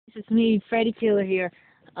It's me, Freddy Killer here.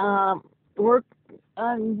 We're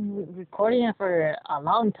recording it for a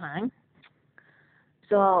long time,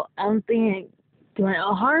 so I'm thinking doing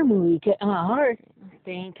a horror movie, a horror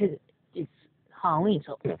thing, cause it's Halloween.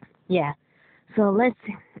 So yeah, so let's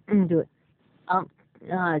do it. Um,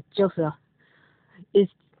 Joseph, is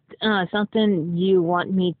something you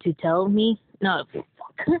want me to tell me? No,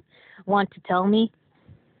 fuck. Want to tell me?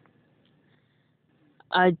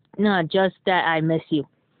 No, just that I miss you,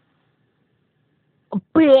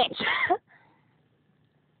 bitch.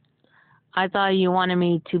 I thought you wanted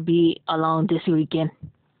me to be alone this weekend.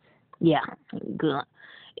 Yeah, good.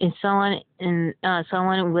 And someone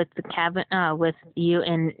with the cabin with you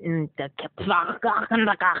in the in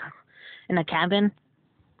the cabin.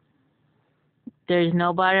 There's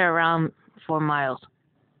nobody around for miles.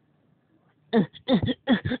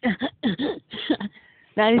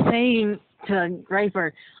 That is saying to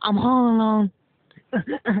Raper, I'm home alone.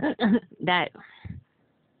 That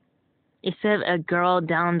it said a girl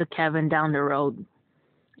down the cabin down the road.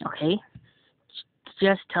 Okay,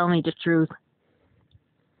 just tell me the truth.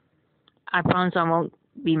 I promise I won't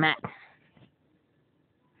be mad.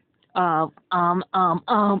 I'm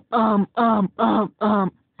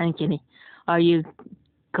kidding. Are you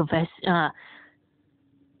confess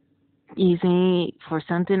using me for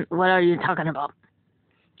something? What are you talking about?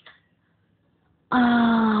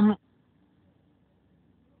 Um,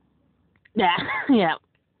 yeah, yeah.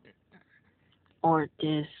 Or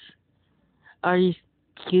this. Are you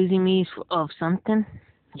accusing me of something?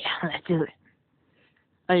 Yeah, let's do it.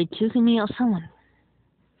 Are you accusing me of someone?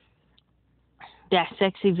 That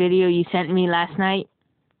sexy video you sent me last night?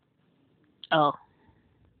 Oh,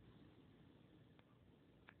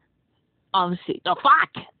 obviously. Oh,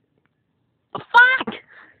 fuck! Oh, fuck!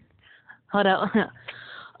 Hold up.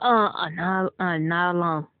 Not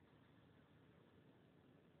alone.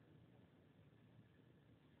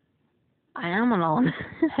 I am alone.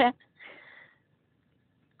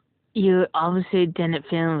 You obviously didn't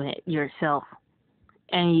film it yourself,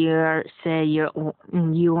 and you say you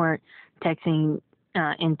weren't texting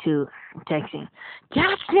into texting.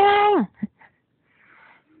 Texting.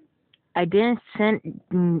 I didn't send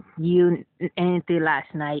you anything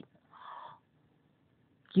last night.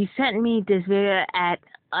 You sent me this video at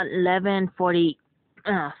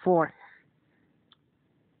 11:44.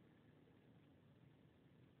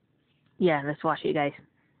 Yeah, let's watch it, guys.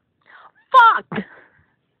 Fuck!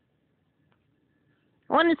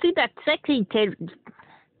 I want to see that sexy kid.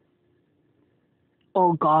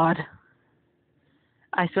 Oh God!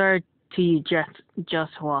 I swear to you,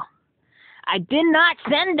 Joshua, I did not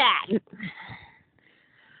send that.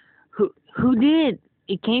 Who did?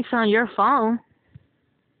 It came from your phone,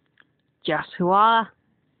 Joshua.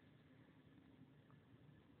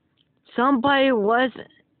 Somebody was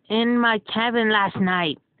in my cabin last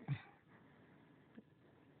night.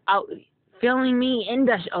 Out filming me in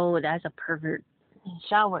the oh, that's a pervert.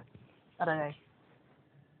 Shower. Okay.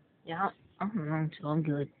 Yeah, I'm so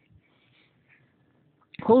good.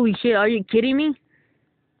 Holy shit, are you kidding me?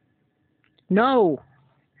 No.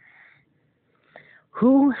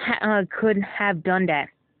 Who could have done that?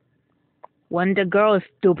 One the girl,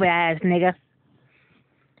 stupid ass nigga.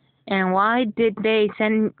 And why did they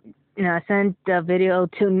send the video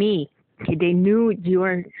to me? They knew you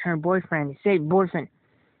were her boyfriend. Say boyfriend.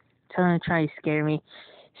 Someone trying to scare me.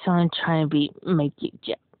 Someone trying to make you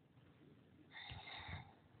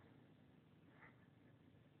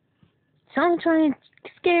someone trying to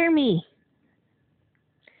scare me.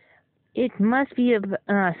 It must be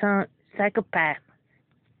some psychopath.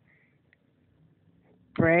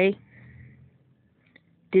 Bray,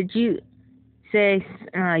 did you say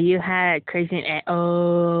you had crazy?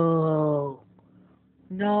 Oh,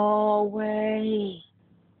 no way.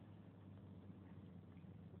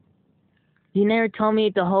 You never told me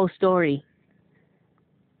the whole story.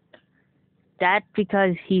 That's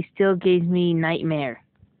because he still gives me nightmare.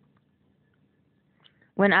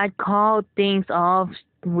 When I called things off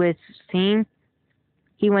with Scene,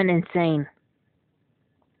 he went insane.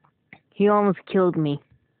 He almost killed me.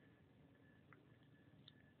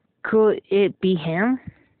 Could it be him?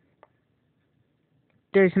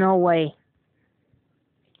 There's no way.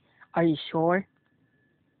 Are you sure?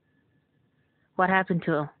 What happened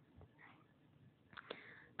to him?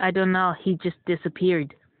 I don't know. He just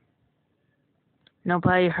disappeared.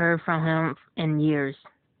 Nobody heard from him in years.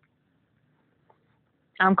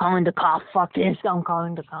 I'm calling the cops. Fuck this. I'm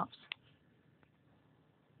calling the cops.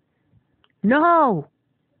 No!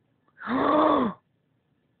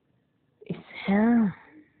 It's him.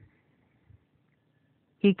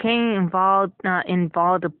 He can't involve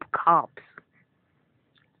the cops.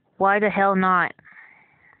 Why the hell not?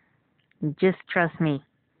 Just trust me.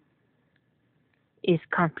 It's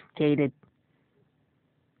complicated.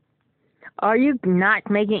 Are you not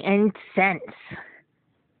making any sense?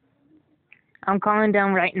 I'm calling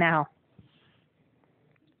down right now.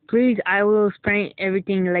 Please, I will explain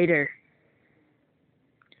everything later.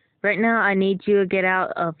 Right now, I need you to get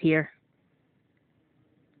out of here.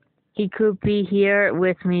 He could be here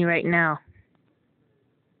with me right now.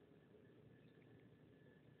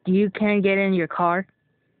 You can get in your car?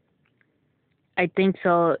 I think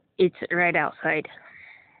so. It's right outside.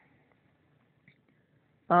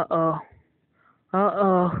 Uh-oh.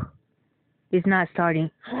 Uh-oh. It's not starting.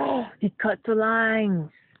 He cut the lines.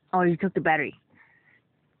 Oh, he took the battery.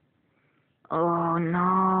 Oh,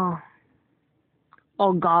 no.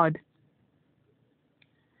 Oh, God.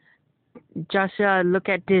 Joshua, look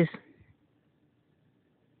at this.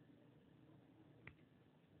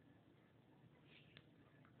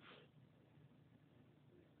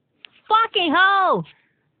 Fucking hell!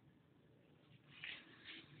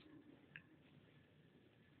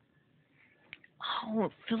 Oh, I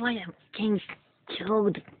feel like I'm getting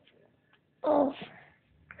killed. Oh.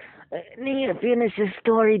 I need to finish this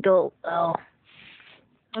story, though. Oh.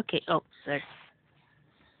 Okay, oh, sorry.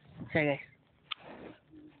 Sorry,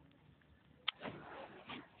 guys.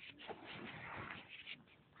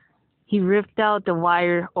 He ripped out the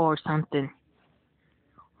wire or something.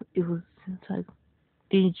 It was inside.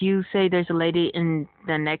 Did you say there's a lady in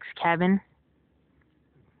the next cabin?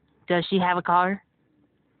 Does she have a car?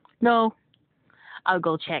 No. I'll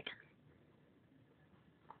go check.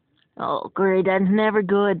 Oh, great. That's never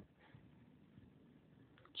good.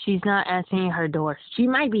 She's not answering her door. She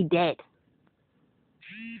might be dead.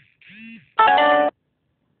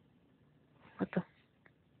 What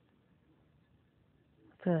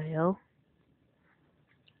the hell?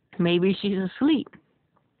 Maybe she's asleep.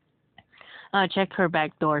 I'll check her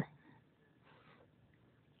back door.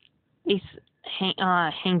 It's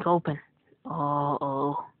hang open.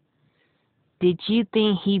 Oh. Did you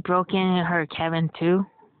think he broke in her cabin too?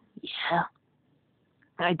 Yeah.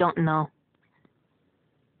 I don't know.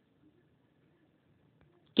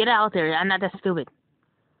 Get out there. I'm not that stupid.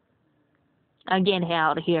 I'm getting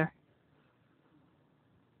out of here.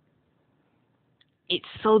 It's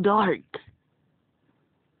so dark.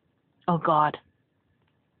 Oh, God.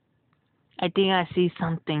 I think I see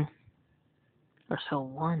something. Or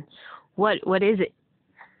someone. What is it?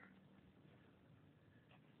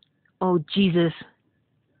 Oh, Jesus.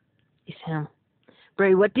 It's him.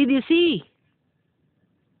 Bray, what did you see?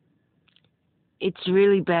 It's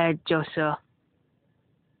really bad, Joseph.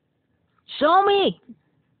 Show me!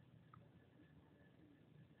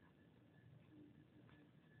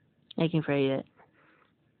 I can pray that.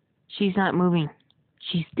 She's not moving.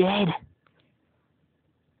 She's dead.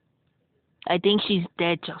 I think she's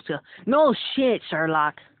dead, Joseph. No shit,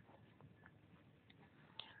 Sherlock.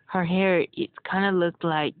 Her hair, it kind of looked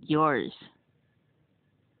like yours.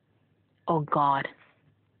 Oh, God.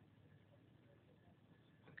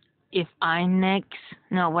 If I'm next...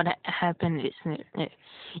 No, what happened is...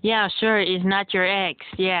 Yeah, sure, it's not your ex.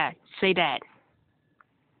 Yeah, say that.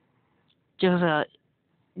 Joseph,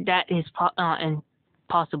 that is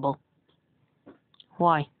impossible.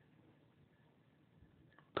 Why?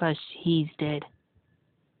 Because he's dead.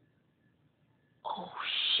 Oh,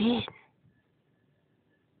 shit.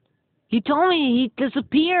 He told me he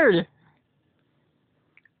disappeared.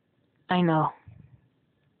 I know.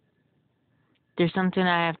 There's something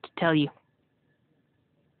I have to tell you.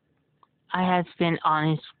 I have been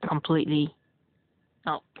honest completely.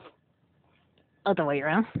 Oh. Other way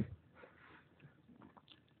around.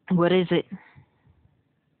 What is it?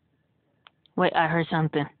 Wait, I heard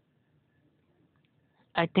something.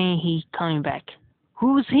 I think he's coming back.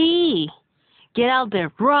 Who's he? Get out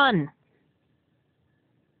there. Run.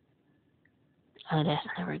 Oh, that's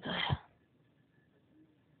never good.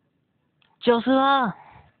 Joshua.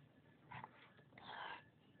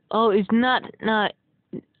 Oh, it's not.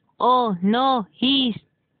 Oh, no, he's...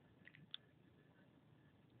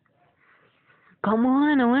 Come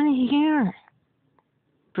on, I want to hear.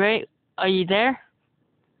 Bray, are you there?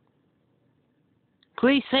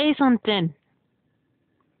 Please say something.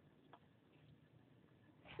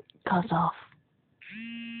 Cuts off.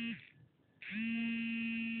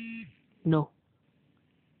 No.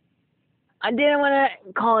 I didn't want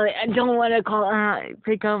to call it. I don't want to call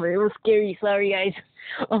pick up. It was scary. Sorry, guys.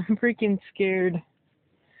 I'm freaking scared.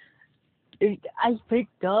 I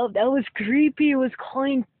picked up. That was creepy. It was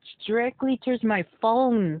calling directly towards my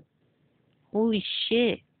phone. Holy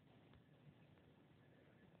shit.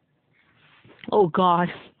 Oh, God.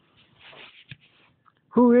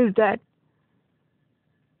 Who is that?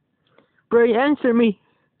 Bray, answer me.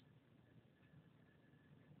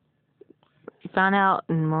 Found out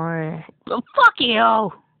more. Oh, fuck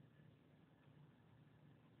you!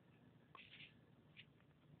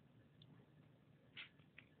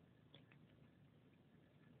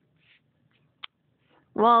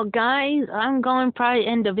 Well, guys, I'm going to probably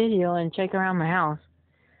end the video and check around my house.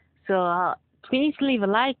 So, please leave a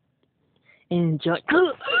like and enjoy.